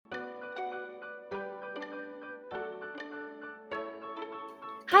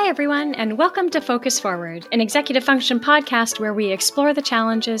Hi, everyone, and welcome to Focus Forward, an executive function podcast where we explore the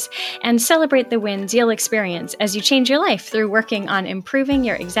challenges and celebrate the wins you'll experience as you change your life through working on improving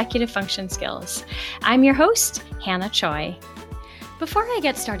your executive function skills. I'm your host, Hannah Choi. Before I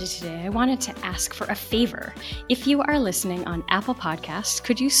get started today, I wanted to ask for a favor. If you are listening on Apple Podcasts,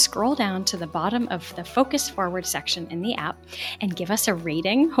 could you scroll down to the bottom of the Focus Forward section in the app and give us a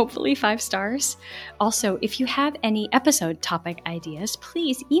rating, hopefully 5 stars? Also, if you have any episode topic ideas,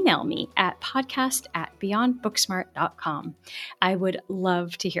 please email me at podcast@beyondbooksmart.com. I would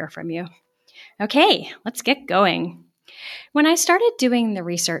love to hear from you. Okay, let's get going. When I started doing the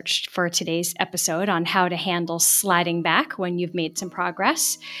research for today's episode on how to handle sliding back when you've made some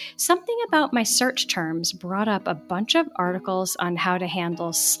progress, something about my search terms brought up a bunch of articles on how to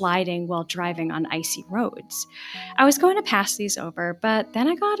handle sliding while driving on icy roads. I was going to pass these over, but then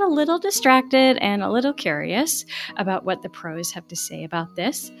I got a little distracted and a little curious about what the pros have to say about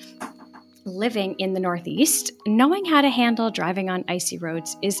this. Living in the Northeast, knowing how to handle driving on icy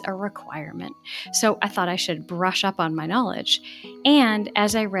roads is a requirement, so I thought I should brush up on my knowledge. And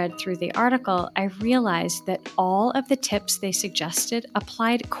as I read through the article, I realized that all of the tips they suggested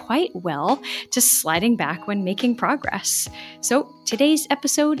applied quite well to sliding back when making progress. So today's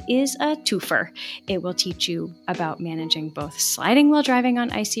episode is a twofer. It will teach you about managing both sliding while driving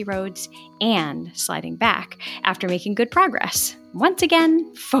on icy roads and sliding back after making good progress. Once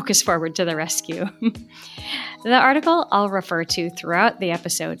again, Focus Forward to the rescue. The article I'll refer to throughout the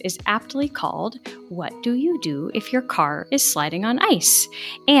episode is aptly called, "What Do You Do If Your Car is Sliding on Ice?"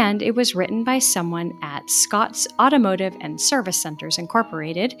 And it was written by someone at Scott's Automotive and Service Centers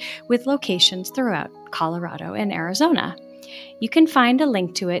Incorporated, with locations throughout Colorado and Arizona. You can find a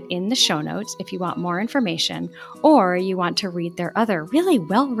link to it in the show notes if you want more information, or you want to read their other really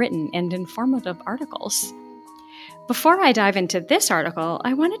well-written and informative articles. Before I dive into this article,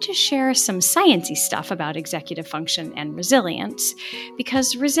 I wanted to share some sciencey stuff about executive function and resilience,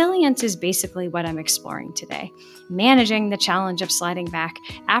 because resilience is basically what I'm exploring today. Managing the challenge of sliding back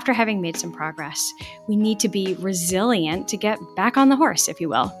after having made some progress. We need to be resilient to get back on the horse, if you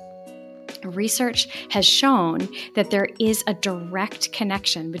will. Research has shown that there is a direct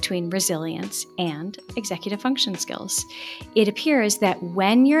connection between resilience and executive function skills. It appears that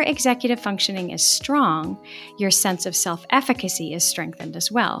when your executive functioning is strong, your sense of self-efficacy is strengthened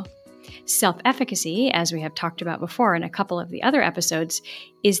as well. Self-efficacy, as we have talked about before in a couple of the other episodes,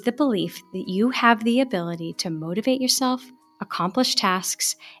 is the belief that you have the ability to motivate yourself, accomplish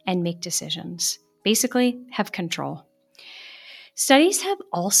tasks, and make decisions. Basically, have control. Studies have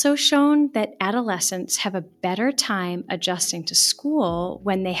also shown that adolescents have a better time adjusting to school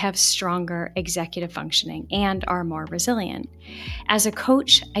when they have stronger executive functioning and are more resilient. As a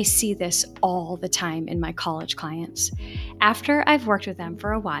coach, I see this all the time in my college clients. After I've worked with them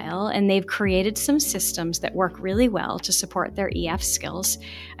for a while and they've created some systems that work really well to support their EF skills,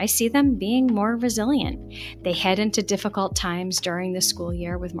 I see them being more resilient. They head into difficult times during the school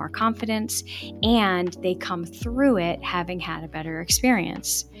year with more confidence, and they come through it having had a better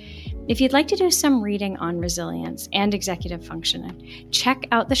experience. If you'd like to do some reading on resilience and executive functioning, check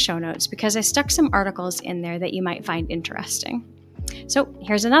out the show notes because I stuck some articles in there that you might find interesting. So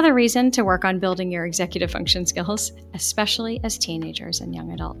here's another reason to work on building your executive function skills, especially as teenagers and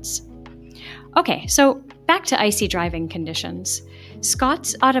young adults. Okay, so back to icy driving conditions.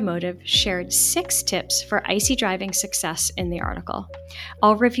 Scott's Automotive shared 6 tips for icy driving success in the article.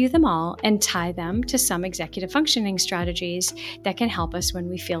 I'll review them all and tie them to some executive functioning strategies that can help us when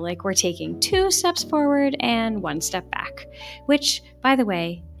we feel like we're taking 2 steps forward and 1 step back, which, by the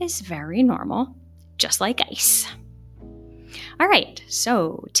way, is very normal, just like ice. All right,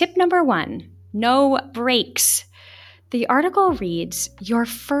 so tip number 1, no brakes. The article reads, your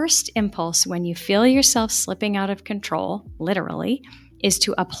first impulse when you feel yourself slipping out of control, literally, is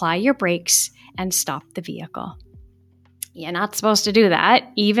to apply your brakes and stop the vehicle. You're not supposed to do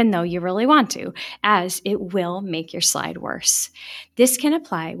that, even though you really want to, as it will make your slide worse. This can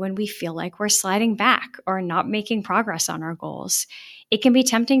apply when we feel like we're sliding back or not making progress on our goals. It can be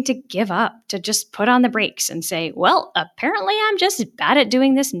tempting to give up, to just put on the brakes and say, well, apparently I'm just bad at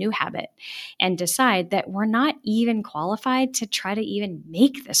doing this new habit, and decide that we're not even qualified to try to even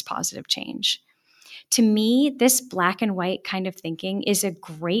make this positive change. To me, this black and white kind of thinking is a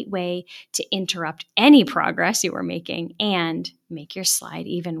great way to interrupt any progress you are making and make your slide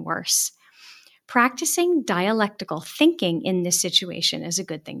even worse. Practicing dialectical thinking in this situation is a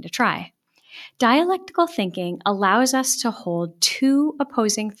good thing to try. Dialectical thinking allows us to hold 2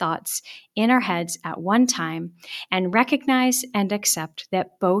 opposing thoughts in our heads at one time and recognize and accept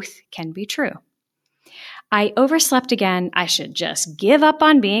that both can be true. I overslept again. I should just give up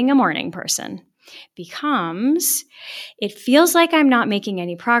on being a morning person becomes it feels like I'm not making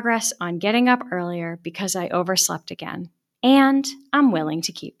any progress on getting up earlier because I overslept again, and I'm willing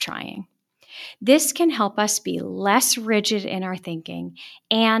to keep trying. This can help us be less rigid in our thinking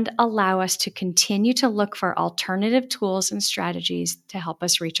and allow us to continue to look for alternative tools and strategies to help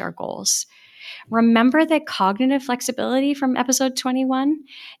us reach our goals. Remember that cognitive flexibility from episode 21?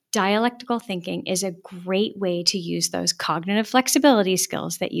 Dialectical thinking is a great way to use those cognitive flexibility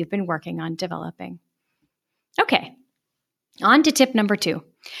skills that you've been working on developing. Okay, on to tip number 2.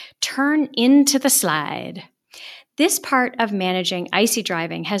 Turn into the slide. This part of managing icy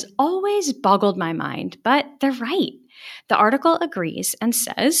driving has always boggled my mind, but they're right. The article agrees and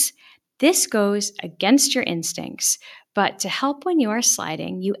says, this goes against your instincts, but to help when you are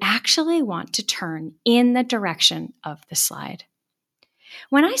sliding, you actually want to turn in the direction of the slide.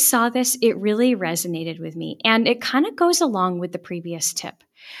 When I saw this, it really resonated with me, and it kind of goes along with the previous tip.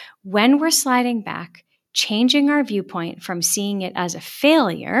 When we're sliding back, changing our viewpoint from seeing it as a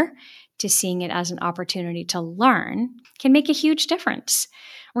failure to seeing it as an opportunity to learn can make a huge difference.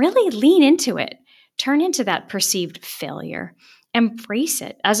 Really lean into it. Turn into that perceived failure. Embrace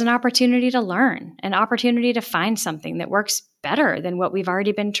it as an opportunity to learn, an opportunity to find something that works better than what we've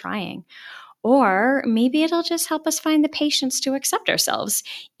already been trying. Or maybe it'll just help us find the patience to accept ourselves,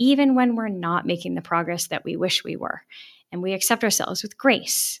 even when we're not making the progress that we wish we were. And we accept ourselves with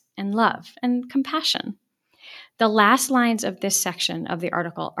grace and love and compassion. The last lines of this section of the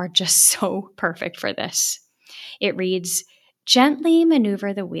article are just so perfect for this. It reads, gently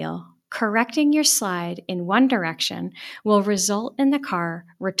maneuver the wheel. Correcting your slide in one direction will result in the car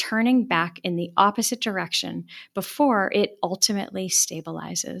returning back in the opposite direction before it ultimately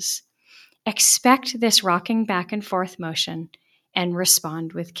stabilizes. Expect this rocking back and forth motion and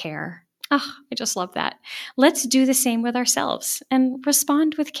respond with care. Oh, I just love that. Let's do the same with ourselves and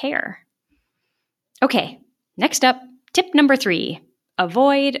respond with care. Okay, next up, tip number 3,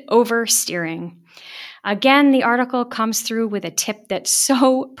 avoid oversteering. Again, the article comes through with a tip that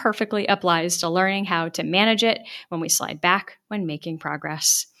so perfectly applies to learning how to manage it when we slide back when making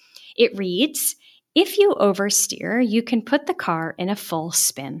progress. It reads, if you oversteer, you can put the car in a full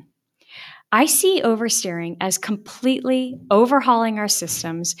spin. I see oversteering as completely overhauling our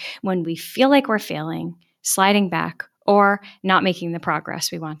systems when we feel like we're failing, sliding back, or not making the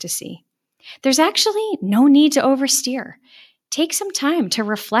progress we want to see. There's actually no need to oversteer. Take some time to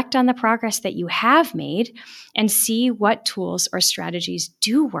reflect on the progress that you have made and see what tools or strategies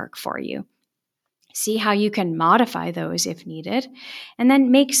do work for you. See how you can modify those if needed, and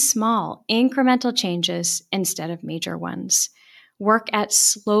then make small, incremental changes instead of major ones. Work at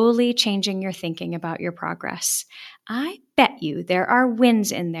slowly changing your thinking about your progress. I bet you there are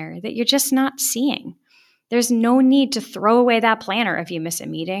wins in there that you're just not seeing. There's no need to throw away that planner if you miss a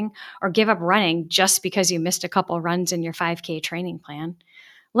meeting or give up running just because you missed a couple runs in your 5K training plan.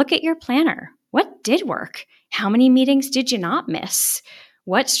 Look at your planner. What did work? How many meetings did you not miss?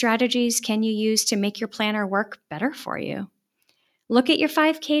 What strategies can you use to make your planner work better for you? Look at your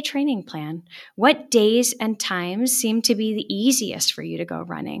 5K training plan. What days and times seem to be the easiest for you to go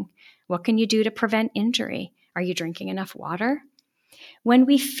running? What can you do to prevent injury? Are you drinking enough water? When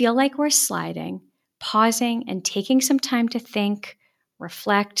we feel like we're sliding, pausing and taking some time to think,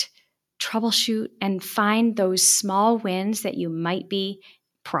 reflect, troubleshoot, and find those small wins that you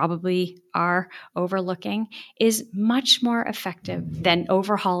probably are overlooking is much more effective than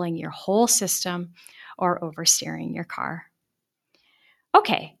overhauling your whole system or oversteering your car.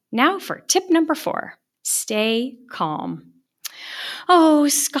 Okay, now for tip number 4, stay calm. Oh,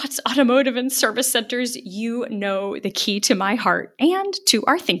 Scott's Automotive and Service Centers, you know the key to my heart and to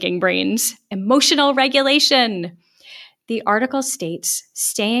our thinking brains, emotional regulation. The article states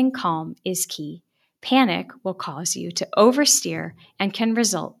staying calm is key. Panic will cause you to oversteer and can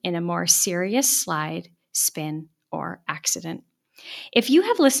result in a more serious slide, spin, or accident. If you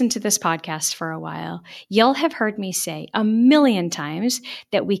have listened to this podcast for a while, you'll have heard me say a million times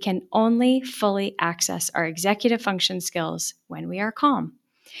that we can only fully access our executive function skills when we are calm.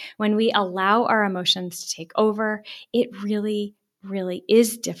 When we allow our emotions to take over, it really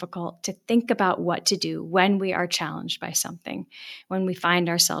is difficult to think about what to do when we are challenged by something, when we find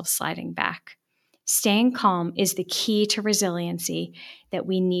ourselves sliding back. Staying calm is the key to resiliency that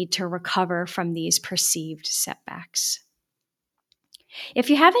we need to recover from these perceived setbacks. If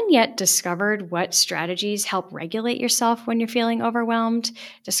you haven't yet discovered what strategies help regulate yourself when you're feeling overwhelmed,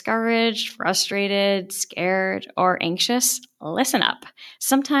 discouraged, frustrated, scared, or anxious, listen up.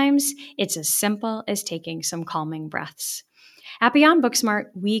 Sometimes it's as simple as taking some calming breaths. At Beyond Booksmart,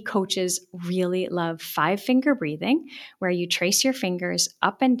 we coaches really love 5-finger breathing, where you trace your fingers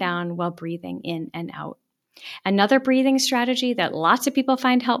up and down while breathing in and out. Another breathing strategy that lots of people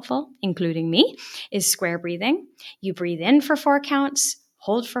find helpful, including me, is square breathing. You breathe in for 4 counts,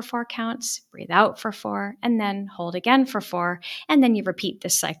 hold for 4 counts, breathe out for 4, and then hold again for 4, and then you repeat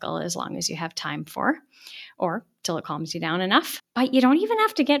this cycle as long as you have time for, or till it calms you down enough. But you don't even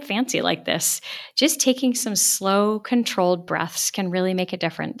have to get fancy like this. Just taking some slow, controlled breaths can really make a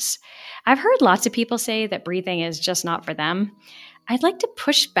difference. I've heard lots of people say that breathing is just not for them. I'd like to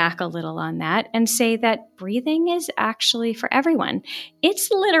push back a little on that and say that breathing is actually for everyone.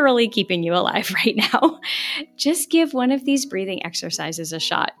 It's literally keeping you alive right now. Just give one of these breathing exercises a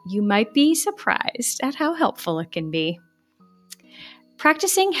shot. You might be surprised at how helpful it can be.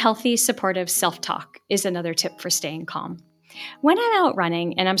 Practicing healthy, supportive self-talk is another tip for staying calm. When I'm out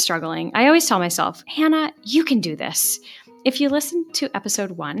running and I'm struggling, I always tell myself, Hannah, you can do this. If you listened to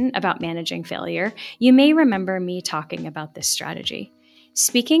episode 1 about managing failure, you may remember me talking about this strategy.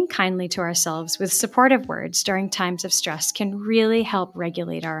 Speaking kindly to ourselves with supportive words during times of stress can really help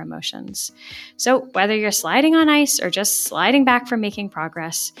regulate our emotions. So whether you're sliding on ice or just sliding back from making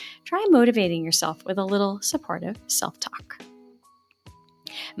progress, try motivating yourself with a little supportive self-talk.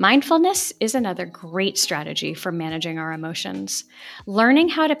 Mindfulness is another great strategy for managing our emotions. Learning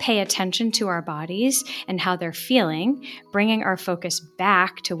how to pay attention to our bodies and how they're feeling, bringing our focus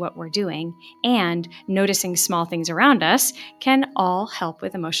back to what we're doing, and noticing small things around us can all help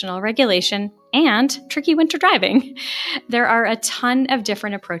with emotional regulation and tricky winter driving. There are a ton of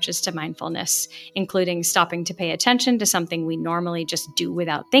different approaches to mindfulness, including stopping to pay attention to something we normally just do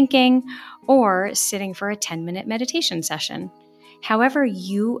without thinking, or sitting for a 10-minute meditation session. However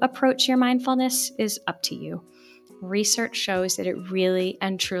you approach your mindfulness is up to you. Research shows that it really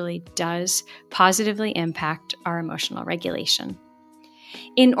and truly does positively impact our emotional regulation.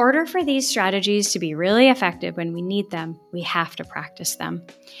 In order for these strategies to be really effective when we need them, we have to practice them.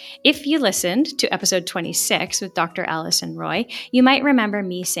 If you listened to episode 26 with Dr. Allison Roy, you might remember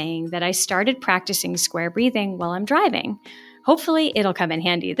me saying that I started practicing square breathing while I'm driving. Hopefully, it'll come in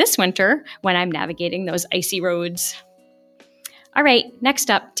handy this winter when I'm navigating those icy roads. All right,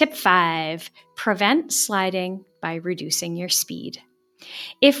 next up, tip 5, prevent sliding by reducing your speed.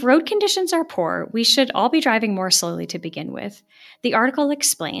 If road conditions are poor, we should all be driving more slowly to begin with. The article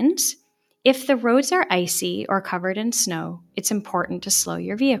explains, if the roads are icy or covered in snow, it's important to slow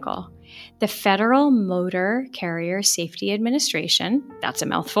your vehicle. The Federal Motor Carrier Safety Administration, that's a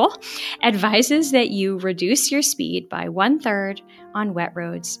mouthful, advises that you reduce your speed by 1/3 on wet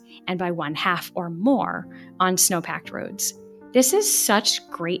roads and by 1/2 or more on snow-packed roads. This is such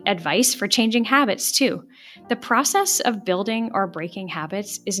great advice for changing habits, too. The process of building or breaking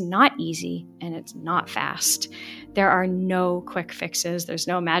habits is not easy and it's not fast. There are no quick fixes, there's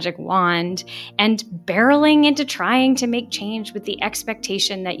no magic wand, and barreling into trying to make change with the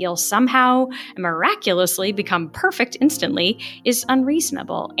expectation that you'll somehow miraculously become perfect instantly is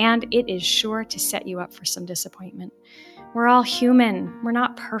unreasonable, and it is sure to set you up for some disappointment. We're all human, we're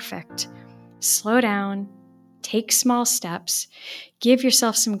not perfect. Slow down. Take small steps, give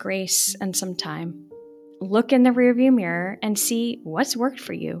yourself some grace and some time. Look in the rearview mirror and see what's worked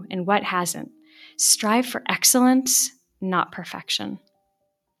for you and what hasn't. Strive for excellence, not perfection.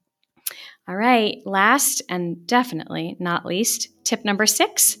 All right, last and definitely not least, tip number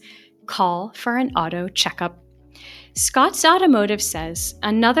 6, call for an auto checkup. Scott's Automotive says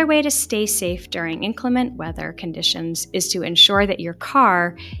another way to stay safe during inclement weather conditions is to ensure that your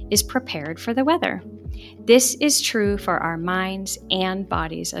car is prepared for the weather. This is true for our minds and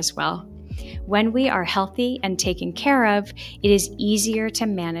bodies as well. When we are healthy and taken care of, it is easier to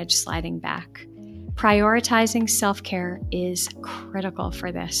manage sliding back. Prioritizing self-care is critical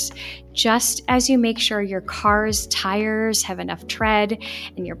for this. Just as you make sure your car's tires have enough tread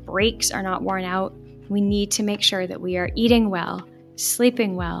and your brakes are not worn out, we need to make sure that we are eating well,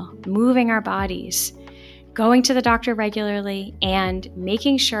 sleeping well, moving our bodies, going to the doctor regularly, and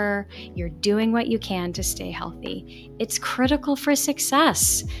making sure you're doing what you can to stay healthy. It's critical for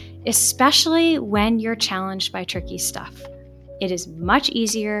success, especially when you're challenged by tricky stuff. It is much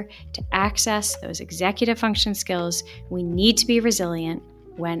easier to access those executive function skills we need to be resilient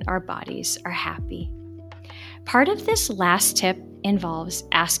when our bodies are happy. Part of this last tip involves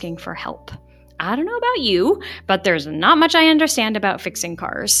asking for help. I don't know about you, but there's not much I understand about fixing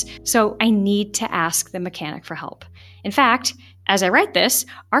cars, so I need to ask the mechanic for help. In fact, as I write this,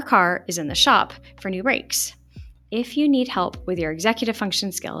 our car is in the shop for new brakes. If you need help with your executive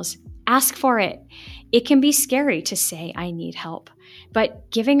function skills, Ask for it. It can be scary to say, I need help, but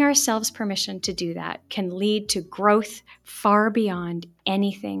giving ourselves permission to do that can lead to growth far beyond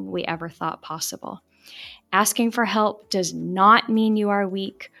anything we ever thought possible. Asking for help does not mean you are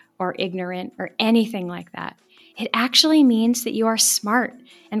weak or ignorant or anything like that. It actually means that you are smart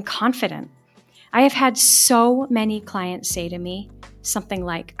and confident. I have had so many clients say to me something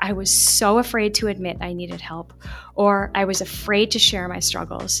like, I was so afraid to admit I needed help, or I was afraid to share my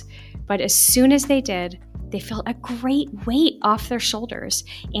struggles. But as soon as they did, they felt a great weight off their shoulders,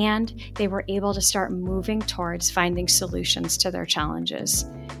 and they were able to start moving towards finding solutions to their challenges.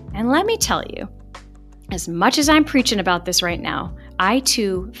 And let me tell you, as much as I'm preaching about this right now, I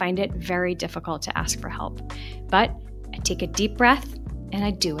too find it very difficult to ask for help. But I take a deep breath and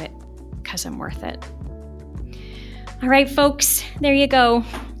I do it because I'm worth it. All right, folks, there you go.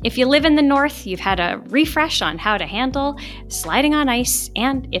 If you live in the North, you've had a refresh on how to handle sliding on ice.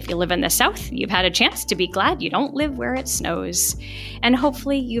 And if you live in the South, you've had a chance to be glad you don't live where it snows. And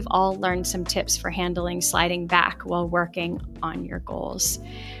hopefully you've all learned some tips for handling sliding back while working on your goals.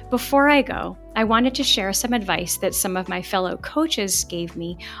 Before I go, I wanted to share some advice that some of my fellow coaches gave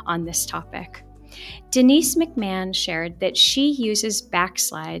me on this topic. Denise McMahon shared that she uses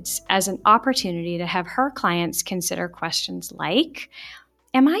backslides as an opportunity to have her clients consider questions like,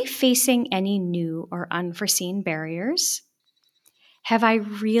 am I facing any new or unforeseen barriers? Have I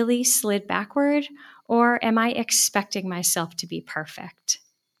really slid backward, or am I expecting myself to be perfect?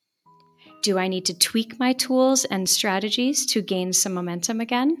 Do I need to tweak my tools and strategies to gain some momentum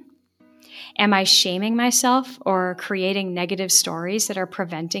again? Am I shaming myself or creating negative stories that are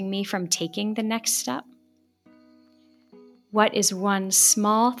preventing me from taking the next step? What is one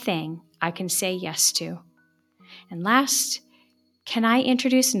small thing I can say yes to? And last, can I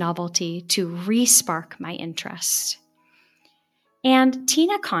introduce novelty to re-spark my interest? And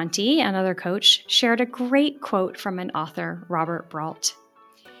Tina Conti, another coach, shared a great quote from an author, Robert Brault.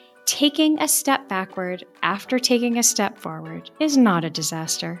 Taking a step backward after taking a step forward is not a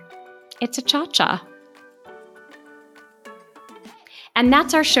disaster. It's a cha-cha. And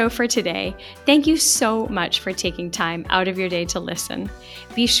that's our show for today. Thank you so much for taking time out of your day to listen.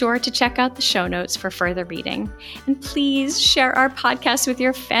 Be sure to check out the show notes for further reading. And please share our podcast with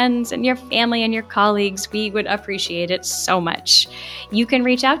your friends and your family and your colleagues. We would appreciate it so much. You can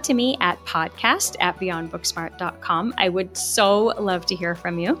reach out to me at podcast@beyondbooksmart.com. I would so love to hear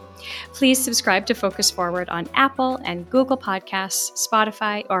from you. Please subscribe to Focus Forward on Apple and Google Podcasts,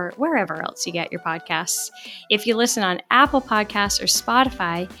 Spotify, or wherever else you get your podcasts. If you listen on Apple Podcasts or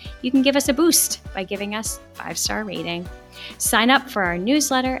Spotify, you can give us a boost by giving us a 5-star rating. Sign up for our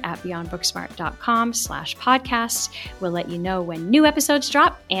newsletter at beyondbooksmart.com/podcast. We'll let you know when new episodes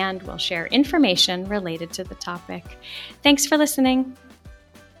drop, and we'll share information related to the topic. Thanks for listening.